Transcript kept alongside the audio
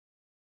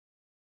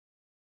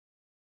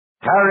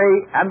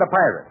Terry and the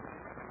Pirate.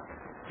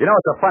 You know,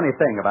 it's a funny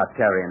thing about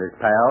Terry and his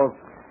pals.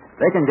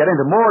 They can get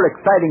into more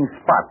exciting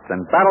spots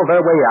and battle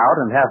their way out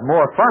and have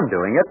more fun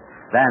doing it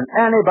than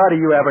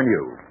anybody you ever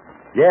knew.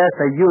 Yes,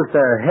 they use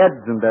their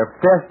heads and their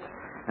fists,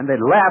 and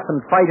they laugh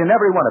and fight in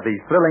every one of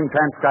these thrilling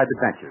transcribed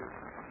adventures.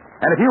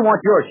 And if you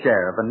want your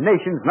share of the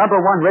nation's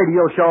 #1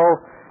 radio show,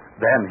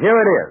 then here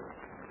it is.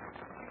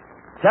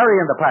 Terry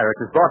and the Pirate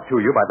is brought to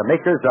you by the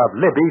makers of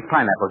Libby's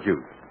Pineapple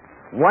Juice,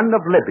 one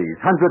of Libby's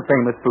 100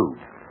 famous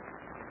foods.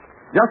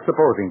 Just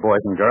supposing,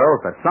 boys and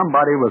girls, that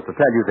somebody was to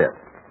tell you this.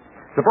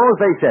 Suppose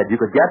they said you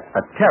could get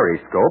a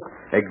Terry-scope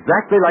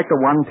exactly like the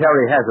one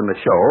Terry has in the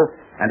show,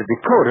 and a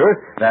decoder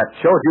that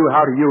shows you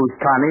how to use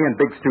Connie and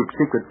Big Stoop's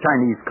secret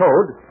Chinese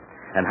code,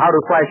 and how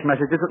to flash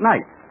messages at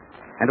night.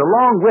 And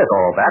along with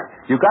all that,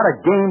 you got a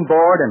game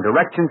board and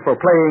directions for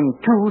playing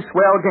 2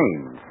 swell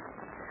games.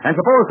 And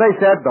suppose they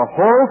said the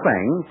whole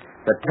thing,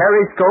 the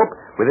Terry-scope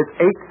with its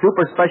 8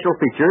 super special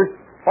features,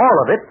 all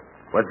of it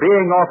was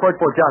being offered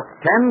for just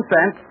 10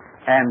 cents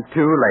and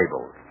 2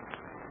 labels.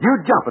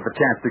 You'd jump at the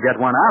chance to get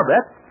one, I'll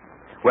bet.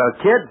 Well,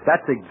 kids,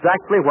 that's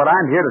exactly what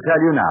I'm here to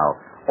tell you now.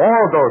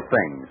 All those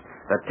things.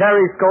 The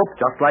Terry-scope,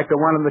 just like the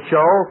one in the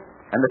show,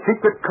 and the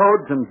secret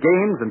codes and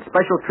games and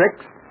special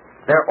tricks,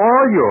 they're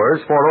all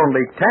yours for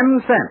only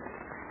 10 cents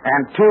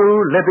and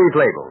 2 Libby's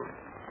labels.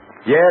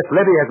 Yes,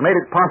 Libby has made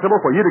it possible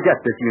for you to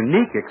get this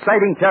unique,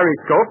 exciting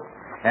Terry-scope,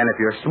 and if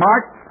you're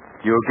smart,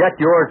 you'll get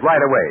yours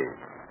right away.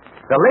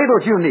 The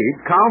labels you need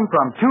come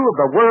from 2 of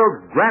the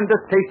world's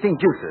grandest tasting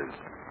juices,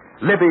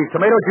 Libby's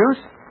tomato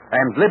juice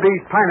and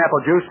Libby's pineapple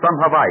juice from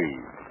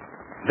Hawaii.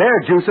 They're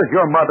juices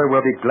your mother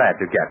will be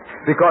glad to get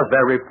because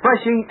they're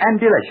refreshing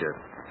and delicious,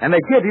 and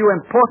they give you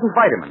important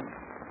vitamins.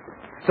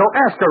 So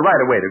ask her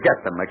right away to get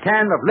them, a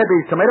can of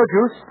Libby's tomato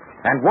juice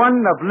and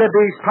one of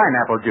Libby's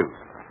pineapple juice.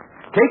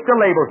 Take the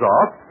labels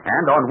off,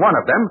 and on one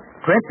of them,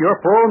 print your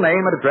full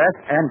name and address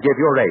and give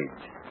your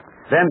age.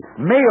 Then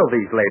mail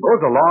these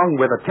labels along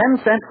with a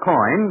 10-cent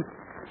coin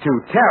to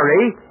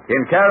Terry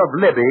in care of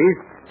Libby's,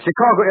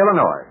 Chicago,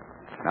 Illinois.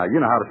 Now,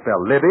 you know how to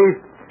spell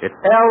Libby's. It's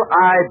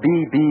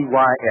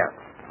L-I-B-B-Y-S.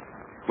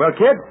 Well,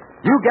 kids,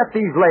 you get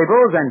these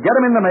labels and get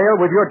them in the mail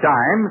with your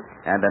dime,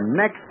 and the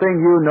next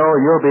thing you know,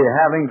 you'll be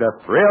having the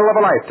thrill of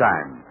a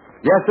lifetime.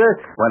 Yes, sir,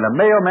 when the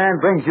mailman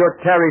brings your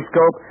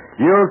Terry-scope,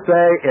 you'll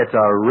say it's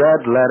a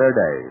red-letter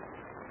day.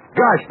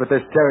 Gosh, but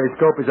this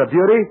Terry-scope is a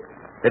beauty.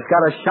 It's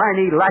got a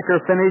shiny lacquer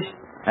finish,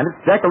 and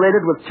it's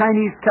decorated with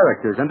Chinese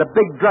characters and a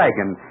big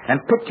dragon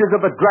and pictures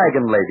of the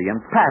Dragon Lady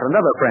and Pat and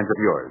other friends of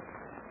yours.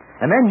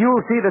 And then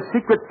you'll see the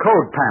secret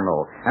code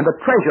panel and the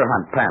treasure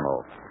hunt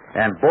panel.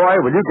 And boy,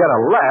 will you get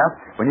a laugh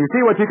when you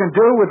see what you can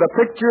do with the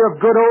picture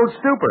of good old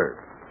Stooper.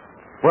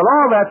 Well,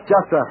 all that's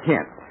just a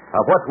hint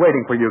of what's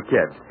waiting for you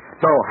kids.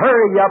 So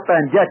hurry up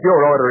and get your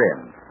order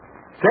in.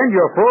 Send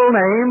your full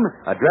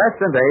name, address,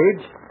 and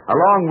age,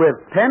 along with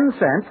 10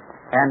 cents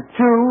and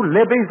 2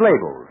 Libby's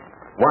labels.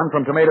 One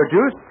from tomato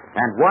juice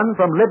and one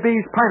from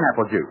Libby's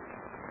pineapple juice.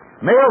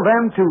 Mail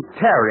them to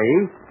Terry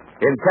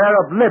in care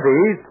of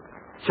Libby's,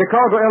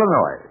 Chicago,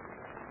 Illinois.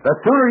 The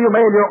sooner you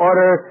mail your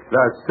order,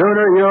 the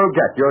sooner you'll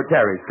get your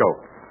Terry-scope.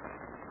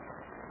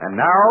 And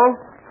now,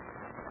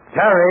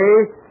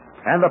 Terry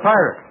and the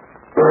Pirate.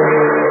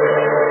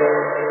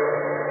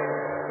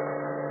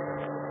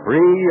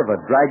 Free of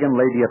a Dragon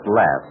Lady at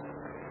last.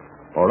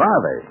 Or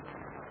are they?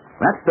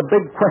 That's the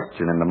big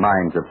question in the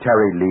minds of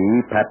Terry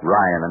Lee, Pat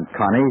Ryan, and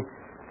Connie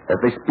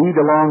as they speed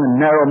along a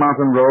narrow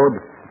mountain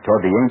road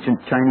toward the ancient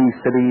Chinese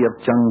city of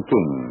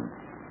Chongqing.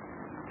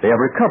 They have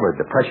recovered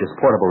the precious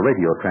portable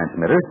radio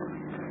transmitter,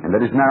 and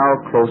it is now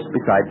close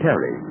beside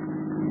Terry.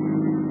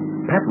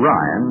 Pat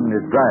Ryan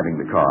is driving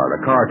the car,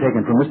 a car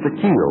taken from Mr.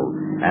 Keel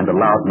and the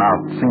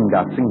loudmouthed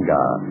Singa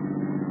Singa.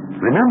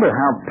 Remember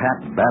how Pat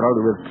battled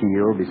with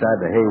Keel beside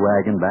the hay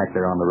wagon back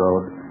there on the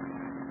road?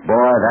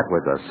 Boy, that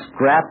was a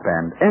scrap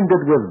and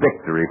ended with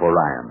victory for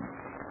Ryan.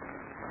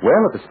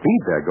 Well, at the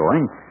speed they're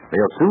going,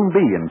 they'll soon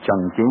be in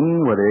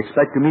Chongqing, where they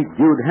expect to meet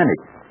Jude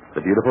Hennick,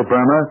 the beautiful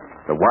Burma,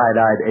 the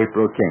wide-eyed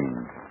April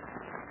King.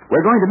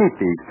 We're going to meet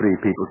these 3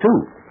 people, too.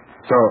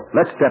 So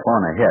let's step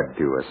on ahead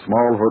to a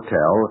small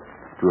hotel,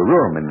 to a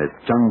room in this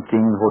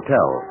Chongqing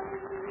Hotel,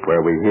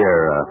 where we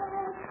hear,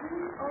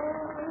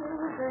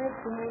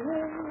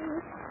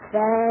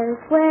 There's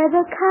where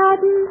the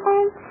cotton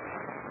hangs.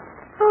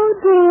 Oh,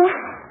 dear.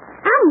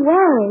 I'm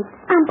worried.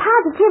 I'm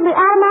positively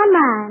out of my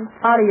mind.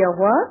 Out of your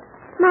what?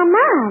 My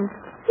mind.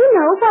 You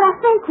know what I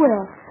think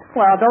with.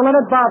 Well, don't let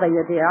it bother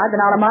you, dear. I've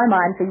been out of my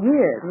mind for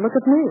years. Look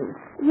at me.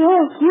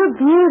 Yes, you're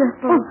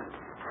beautiful.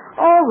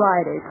 All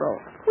right, April.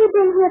 We've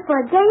been here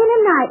for a day and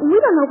a night, and we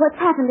don't know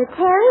what's happened to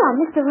Terry or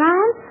Mr.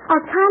 Ryan or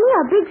Connie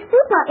or Big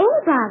Stoop or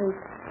anybody.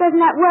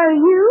 Doesn't that worry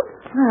you?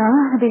 Well,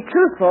 to be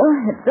truthful,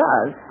 it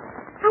does.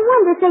 I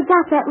wonder if they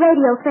got that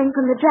radio thing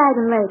from the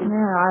Dragon Lady.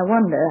 Yeah, I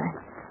wonder.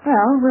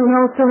 Well, we'll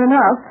know soon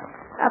enough.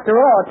 After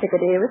all,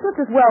 Chickadee, it was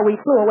just as well we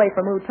flew away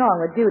from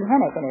Wutong with Jude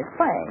Hennick and his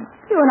plane.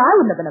 You and I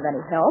wouldn't have been of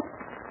any help.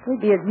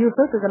 We'd be as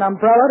useless as an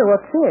umbrella to a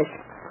fish.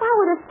 Why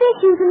would a fish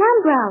use an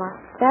umbrella?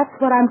 That's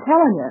what I'm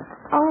telling you.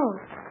 Oh.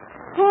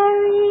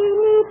 Carry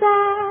me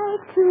back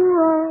to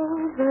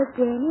old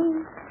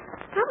Virginia.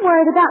 I'm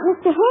worried about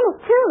Mr. Hennick,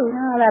 too.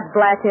 Oh, that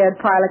black-haired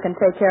pilot can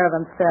take care of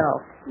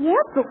himself.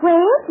 Yep, but where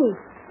is he?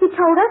 He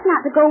told us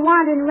not to go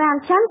wandering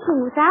around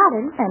Chungking without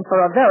him. And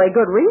for a very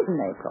good reason,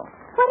 April.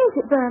 What is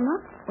it, Burma?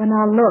 Well,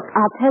 now, look,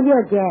 I'll tell you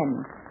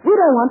again. We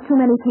don't want too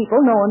many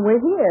people knowing we're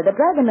here. The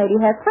Dragon Lady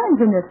has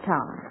friends in this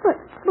town. But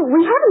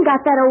we haven't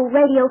got that old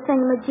radio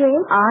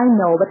thingamajig. I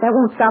know, but that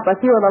won't stop a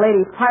few of the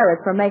ladies'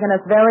 pirates from making us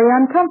very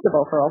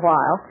uncomfortable for a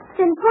while.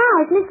 Then why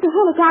is Mr.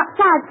 Hennick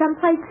outside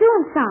someplace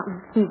doing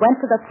something? He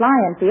went to the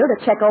flying field to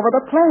check over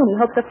the plane.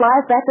 He hoped to fly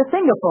us back to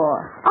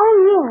Singapore. Oh,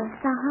 yes,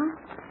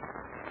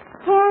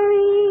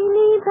 Carry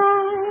me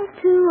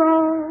back to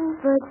old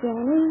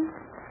Virginia.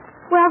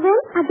 Well, then,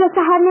 I guess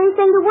I haven't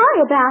anything to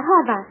worry about,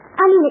 have I?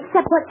 I mean,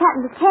 except what's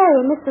happened to Terry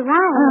and Mr.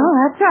 Ryan. Oh,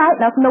 that's right.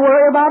 Nothing to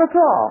worry about at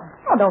all.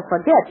 Oh, don't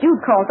forget,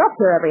 Jude calls up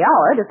here every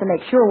hour just to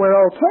make sure we're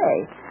okay.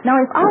 Now,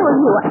 if I were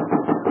you...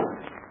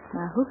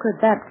 Now, who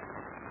could that...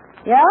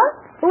 Yeah?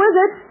 Who is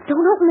it?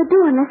 Don't open the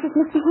door unless it's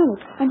Mr.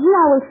 Hennick, and he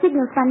always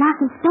signals by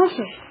knocking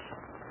special.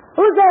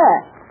 Who's there?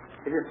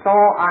 It is so.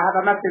 I have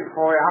a message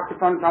for the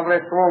occupants of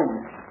this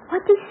room.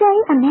 What'd he say?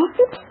 A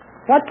message?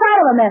 What kind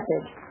of a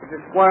message? It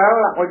is well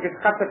that we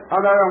discuss it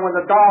further and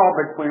with a door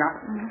between us.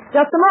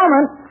 Just a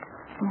moment.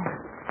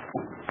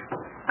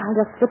 I'll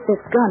just slip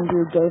this gun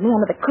you gave me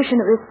under the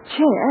cushion of this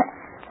chair.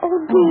 Oh,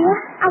 dear.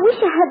 I wish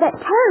I had that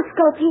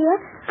telescope here.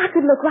 I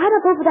could look right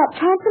up over that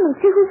transom and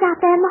see who's out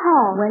there in the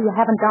hall. Well, you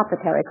haven't got the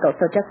telescope,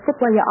 so just sit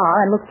where you are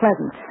and look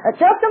pleasant.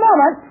 Just a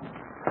moment.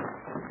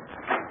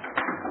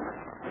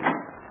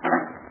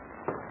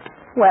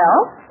 Well?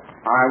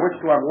 I wish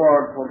to have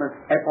word for Miss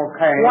April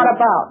Kane. What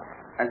about?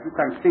 As you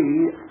can see,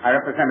 I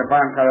represent a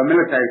branch of the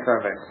military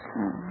service.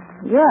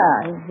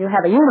 Yeah, you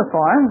have a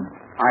uniform.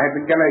 I have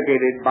been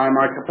delegated by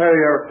my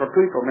superior to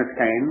treat for Miss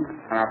Kane,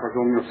 and I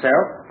presume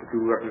yourself, if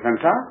you represent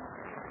her.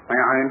 May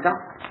I enter?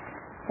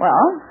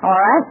 Well, all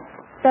right.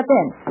 Step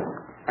in.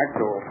 Thank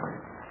you.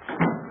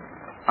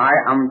 I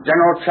am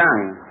General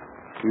Chang.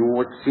 You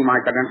would see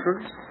my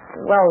credentials?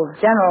 Well,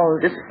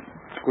 General... This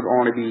could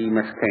only be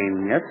Miss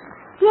Kane, yes?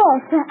 Yes,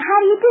 how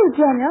do you do,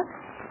 General?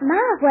 My,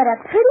 what a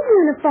pretty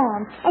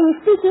uniform. And you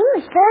speak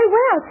English very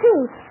well, too.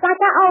 Like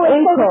I always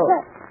say April. to...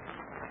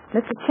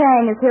 Mr.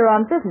 Chang is here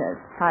on business,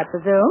 I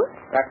presume.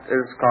 That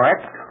is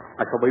correct.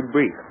 I shall be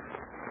brief.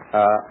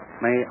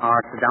 May I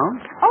sit down?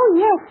 Oh,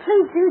 yes,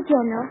 please do,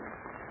 General.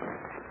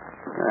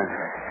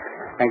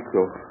 Thank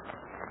you.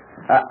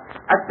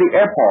 At the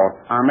airport,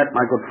 I met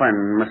my good friend,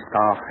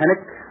 Mr.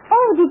 Hennick.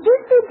 Oh, did you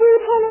see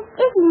Dude Hennick?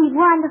 Isn't he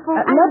wonderful?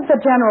 Let the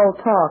General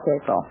talk,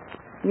 April.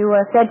 You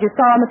said you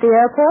saw him at the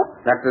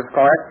airport? That is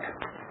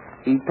correct.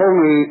 He told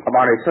me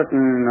about a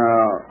certain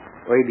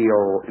radio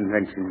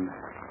invention.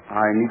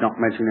 I need not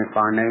mention it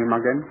by name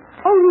again.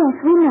 Oh, yes,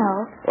 we know.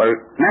 Well,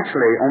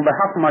 naturally, on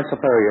behalf of my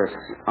superiors,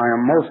 I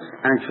am most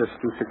anxious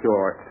to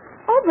secure it.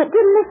 Oh, but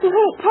didn't Mr.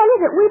 Hennick tell you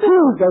that we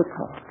didn't...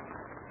 April.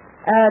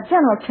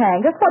 General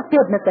Chang, just what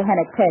did Mr.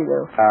 Hennick tell you?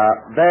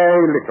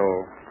 Very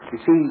little. You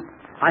see,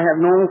 I have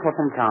known for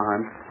some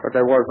time that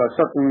there was a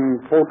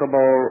certain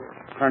portable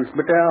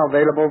transmitter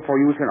available for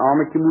use in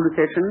army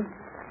communication.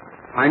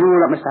 I knew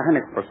that Mr.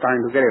 Hennick was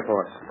trying to get it for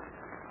us.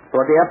 So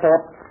at the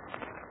airport,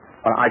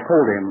 I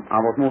told him I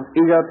was most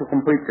eager to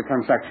complete the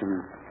transaction.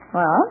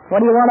 Well,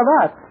 what do you want of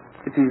us?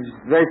 It is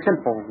very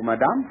simple,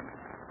 madame.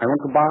 I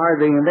want to buy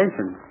the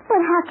invention. But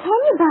how can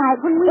you buy it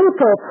when we...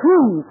 April,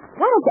 please.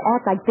 Why don't you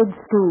act like Big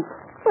Scoop?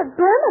 But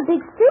Burma,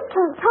 Big Scoop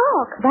can't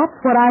talk. That's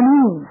what I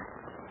mean.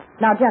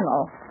 Now,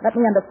 General, let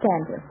me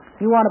understand you.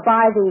 You want to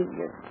buy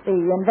the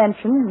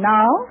invention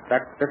now?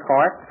 That is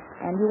correct.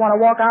 And you want to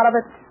walk out of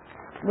it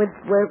with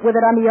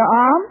it under your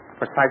arm?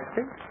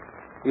 Precisely.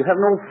 You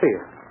have no fear.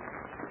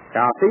 There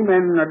are 3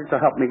 men ready to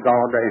help me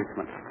guard the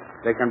instrument.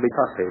 They can be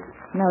trusted.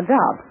 No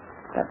doubt.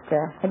 But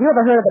have you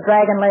ever heard of the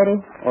Dragon Lady?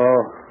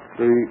 Oh,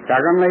 the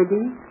Dragon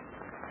Lady?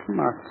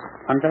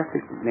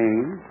 Fantastic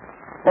name.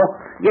 Oh,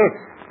 yes.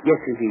 Yes,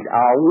 indeed.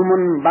 A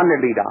woman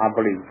bandit leader, I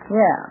believe.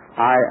 Yeah.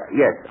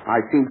 Yes,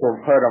 I seem to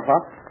have heard of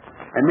her.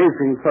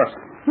 Amazing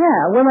person. Yeah,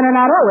 women are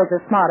not always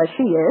as smart as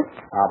she is.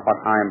 But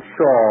I am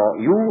sure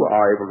you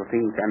are able to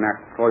think and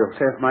act for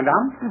yourself,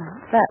 madame.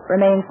 That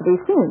remains to be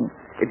seen.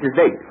 It is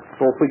late,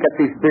 so if we get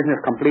this business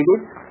completed,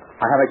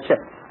 I have a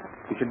check.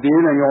 You should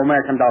deal in your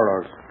American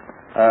dollars.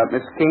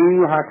 Miss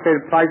King, you have said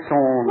price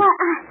on... Well,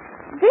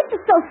 this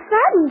is so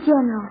sudden,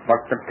 General.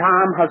 But the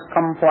time has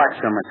come for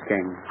action, Miss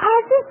King.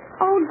 Has it?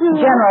 Oh, dear.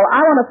 General, I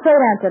want a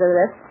straight answer to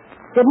this.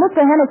 Did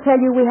Mr. Hennick tell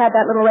you we had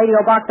that little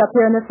radio box up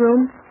here in this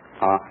room?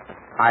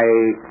 I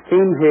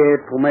came here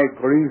to make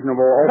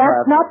reasonable offers.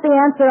 That's not the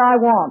answer I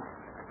want.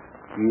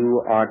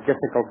 You are a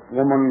difficult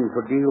woman to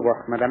deal with,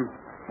 madam.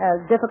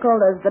 As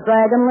difficult as the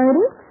Dragon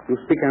Lady? You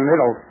speak in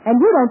riddles. And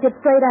you don't get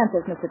straight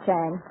answers, Mr.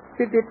 Chang.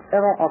 Did it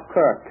ever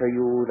occur to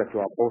you that you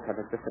are both at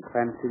a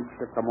disadvantage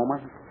at the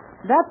moment?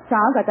 That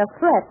sounds like a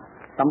threat.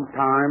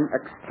 Sometimes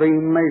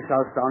extreme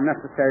measures are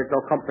necessary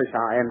to accomplish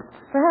our ends.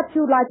 Perhaps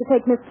you'd like to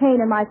take Miss Kane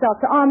and myself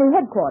to Army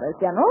headquarters,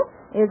 General.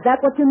 Is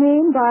that what you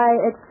mean by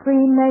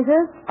extreme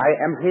measures? I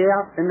am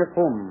here in this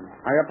room.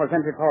 I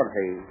represent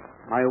authority.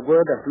 My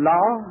word is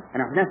law,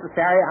 and if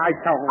necessary, I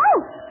shall...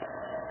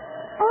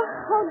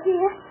 Oh,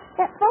 dear.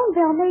 That phone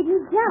bell made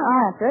me jump.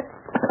 I'll answer it.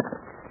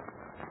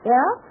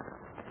 Yeah?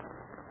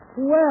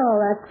 Well,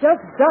 that's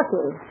just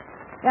ducky.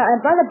 Yeah,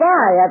 and by the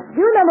by, do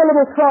you remember a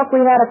little talk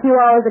we had a few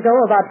hours ago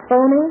about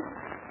phonies?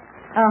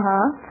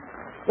 Uh-huh.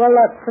 Well,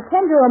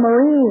 pretend you're a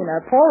Marine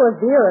or Paul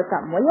Revere or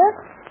something, will you?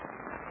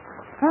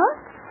 Huh?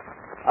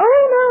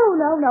 Oh,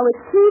 no.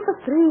 It's 2 for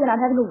 3, and I'm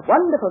having a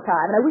wonderful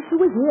time, and I wish you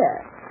were here.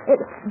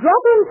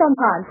 Drop in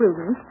sometime,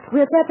 Prudence.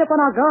 We'll catch up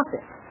on our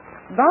gossip.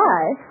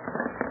 Bye.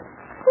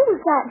 Who's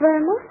that,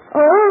 Burma?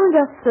 Oh,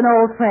 just an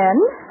old friend.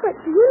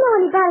 But do you know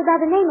anybody by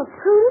the name of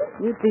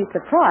Prudence? You'd be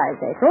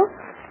surprised, April.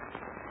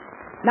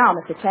 Now,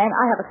 Mr. Chang,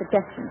 I have a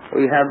suggestion.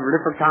 We have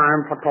little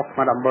time for talk,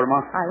 Madame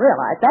Burma. I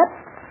realize that.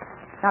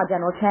 Now,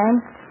 General Chang,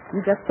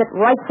 you just sit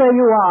right where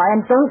you are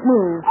and don't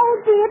move. Oh,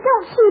 dear,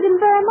 don't shoot him,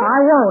 Burma. I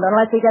won't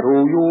unless he gets...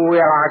 Do you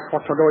realize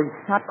what you're doing?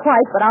 Not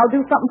quite, but I'll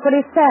do something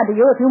pretty sad to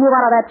you if you move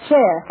out of that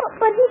chair.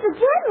 But he's a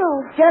general.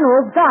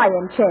 Generals die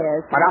in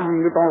chairs.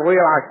 Madame, you don't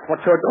realize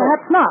what you're doing.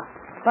 Perhaps not.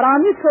 But our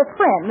mutual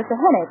friend, Mr.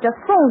 Hennick, just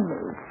phoned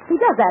me.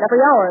 He does that every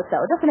hour or so,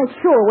 just to make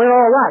sure we're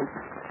all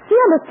right. He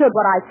understood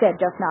what I said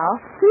just now.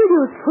 He'll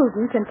use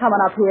prudence in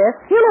coming up here.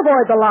 He'll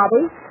avoid the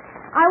lobby.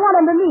 I want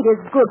him to meet his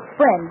good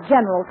friend,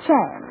 General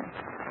Chang.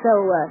 So,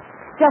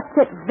 just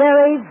sit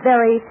very,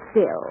 very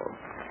still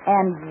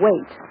and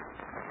wait.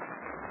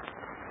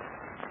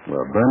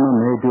 Well, Burma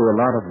may do a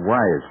lot of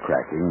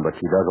wisecracking, but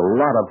she does a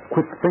lot of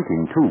quick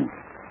thinking, too.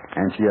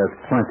 And she has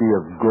plenty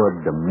of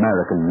good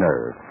American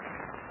nerve.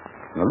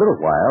 In a little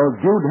while,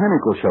 Jude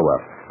Hennick will show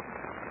up.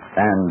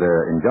 And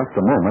in just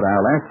a moment,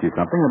 I'll ask you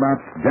something about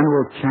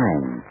General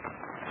Chang.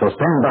 So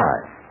stand by.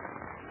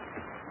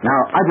 Now,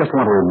 I just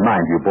want to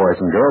remind you, boys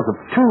and girls, of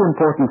 2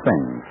 important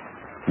things.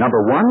 Number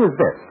 1 is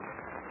this.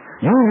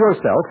 You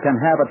yourself can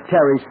have a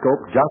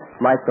Terry-scope just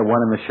like the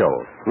one in the show.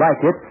 Like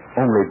it,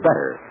 only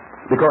better.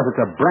 Because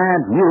it's a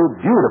brand new,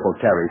 beautiful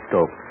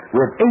Terry-scope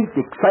with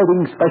 8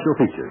 exciting special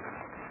features.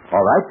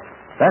 All right?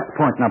 That's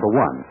point number 1.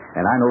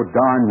 And I know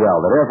darn well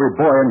that every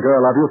boy and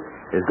girl of you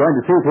is going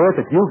to see to it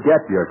that you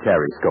get your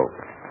Terry-scope.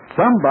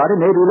 Somebody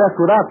may be left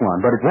without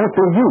one, but it won't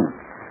be you,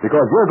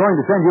 because you're going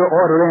to send your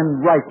order in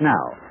right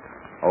now.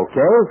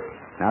 Okay?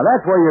 Now,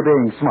 that's where you're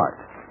being smart.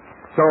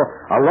 So,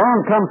 along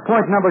comes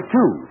point number 2,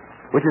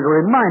 which is a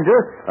reminder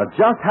of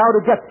just how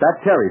to get that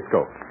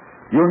Terry-scope.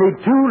 You'll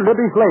need 2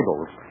 Libby's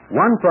labels,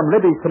 one from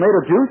Libby's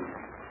tomato juice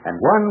and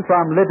one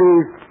from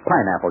Libby's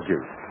pineapple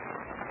juice.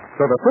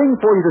 So the thing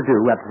for you to do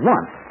at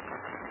once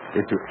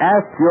is to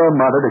ask your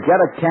mother to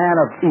get a can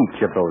of each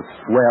of those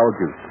swell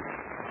juices.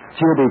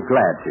 She'll be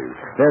glad to.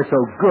 They're so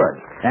good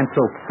and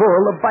so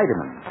full of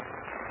vitamins.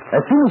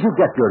 As soon as you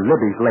get your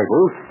Libby's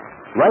labels,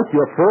 write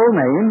your full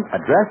name,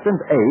 address, and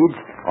age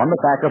on the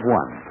back of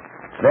one.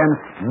 Then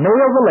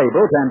mail the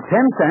labels and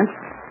 10 cents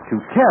to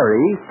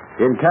Terry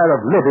in care of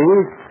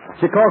Libby's,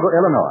 Chicago,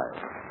 Illinois.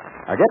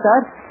 Now get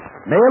that?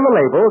 Mail the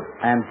labels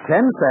and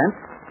 10 cents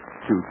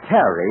to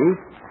Terry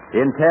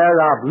in care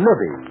of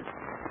Libby's,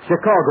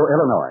 Chicago,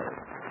 Illinois.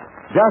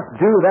 Just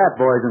do that,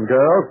 boys and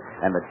girls,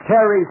 and the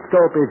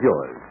Terry-scope is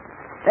yours.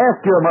 Ask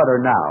your mother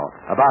now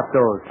about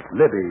those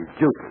Libby's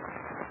juices.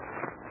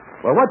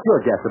 Well, what's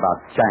your guess about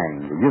Chang,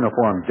 the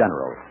uniformed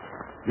general?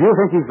 Do you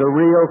think he's the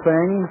real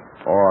thing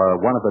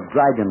or one of the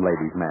Dragon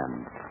Lady's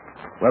men?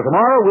 Well,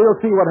 tomorrow we'll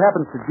see what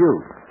happens to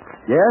Jude.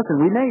 Yes, and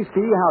we may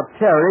see how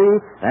Terry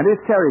and his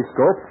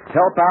Terry-scope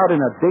help out in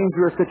a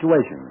dangerous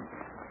situation.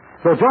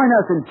 So join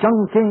us in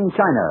Chongqing,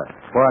 China,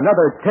 for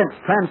another tense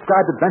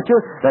transcribed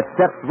adventure that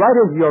steps right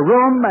into your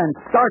room and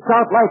starts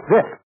out like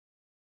this.